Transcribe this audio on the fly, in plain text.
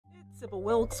Sybil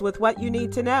Wilkes with what you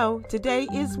need to know. Today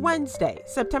is Wednesday,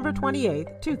 September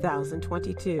 28th,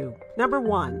 2022. Number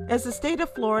 1. As the state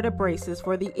of Florida braces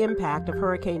for the impact of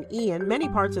Hurricane Ian, many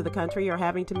parts of the country are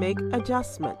having to make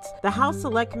adjustments. The House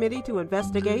Select Committee to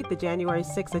investigate the January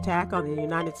 6th attack on the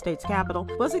United States Capitol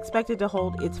was expected to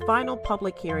hold its final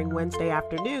public hearing Wednesday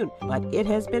afternoon, but it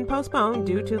has been postponed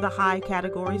due to the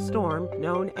high-category storm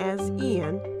known as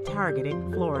Ian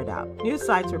targeting Florida. News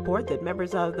sites report that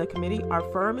members of the committee are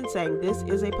firm in saying this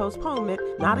is a postponement,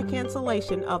 not a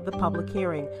cancellation of the public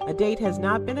hearing. A date has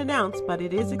not been announced, but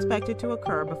it is expected to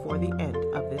occur before the end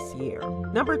of this year.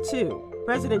 Number 2.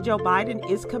 President Joe Biden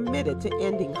is committed to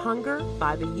ending hunger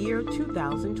by the year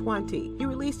 2020. He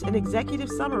released an executive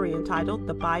summary entitled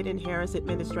The Biden-Harris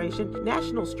Administration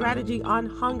National Strategy on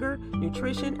Hunger,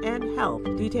 Nutrition, and Health,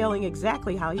 detailing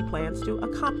exactly how he plans to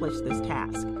accomplish this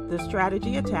task. The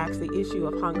strategy attacks the issue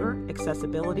of hunger,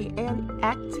 accessibility, and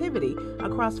activity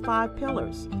across 5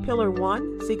 pillars. Pillar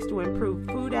 1 seeks to improve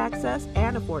food access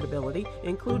and affordability,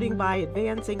 including by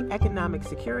advancing economic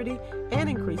security and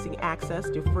increasing access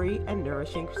to free and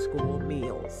nourishing school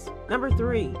meals. Number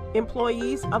 3.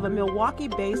 Employees of a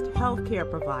Milwaukee-based healthcare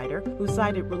provider who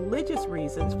cited religious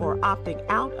reasons for opting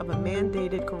out of a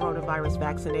mandated coronavirus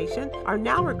vaccination are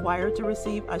now required to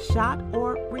receive a shot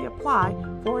or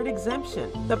reapply for an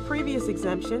exemption. The previous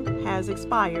exemption has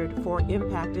expired for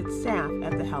impacted staff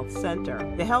at the health center.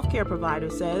 The healthcare provider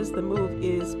says the move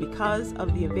is because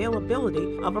of the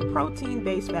availability of a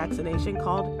protein-based vaccination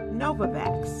called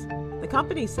Novavax. The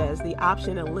company says the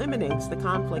option eliminates the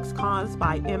conflicts caused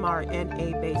by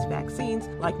mRNA-based vaccines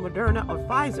like Moderna or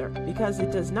Pfizer because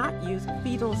it does not use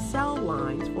fetal cell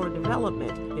lines for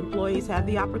development. Employees have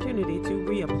the opportunity to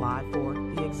reapply for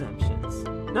the exemptions.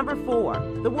 Number 4.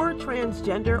 The word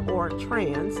transgender or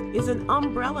trans is an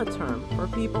umbrella term for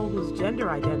people whose gender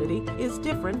identity is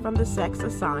different from the sex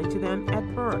assigned to them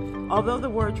at birth. Although the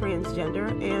word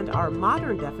transgender and our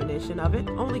modern definition of it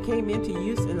only came into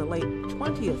use in the late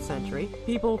 20th century,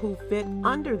 people who fit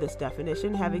under this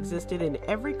definition have existed in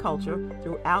every culture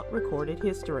throughout recorded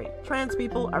history. Trans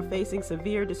people are facing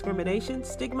severe discrimination,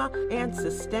 stigma, and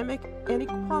systemic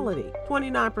inequality.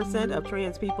 29% of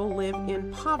trans people live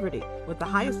in poverty, with the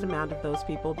highest amount of those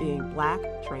people being Black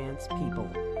trans people.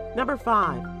 Number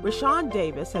 5. Rashawn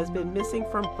Davis has been missing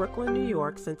from Brooklyn, New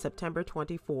York since September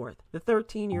 24th. The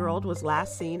 13-year-old was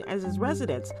last seen at his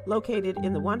residence located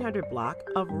in the 100 block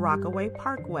of Rockaway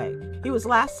Parkway. He was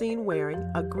last seen wearing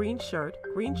a green shirt,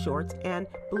 green shorts, and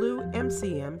blue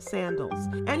MCM sandals.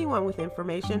 Anyone with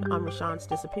information on Rashawn's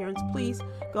disappearance, please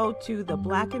go to the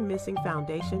Black and Missing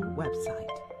Foundation website.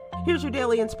 Here's your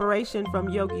daily inspiration from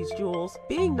Yogi's Jewels.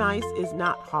 Being nice is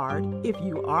not hard if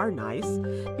you are nice.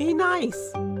 Be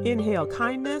nice. Inhale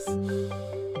kindness.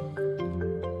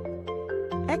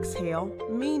 Exhale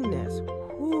meanness.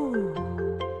 Whew.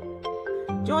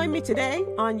 Join me today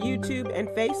on YouTube and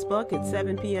Facebook at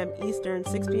 7 p.m. Eastern,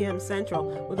 6 p.m.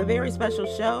 Central with a very special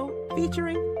show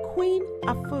featuring Queen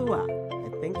Afua.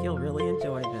 I think you'll really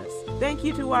enjoy this. Thank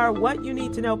you to our What You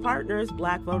Need to Know partners,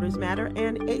 Black Voters Matter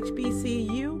and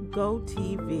HBCU Go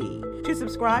TV. To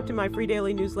subscribe to my free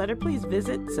daily newsletter, please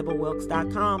visit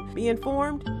SybilWilkes.com. Be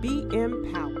informed, be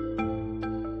empowered.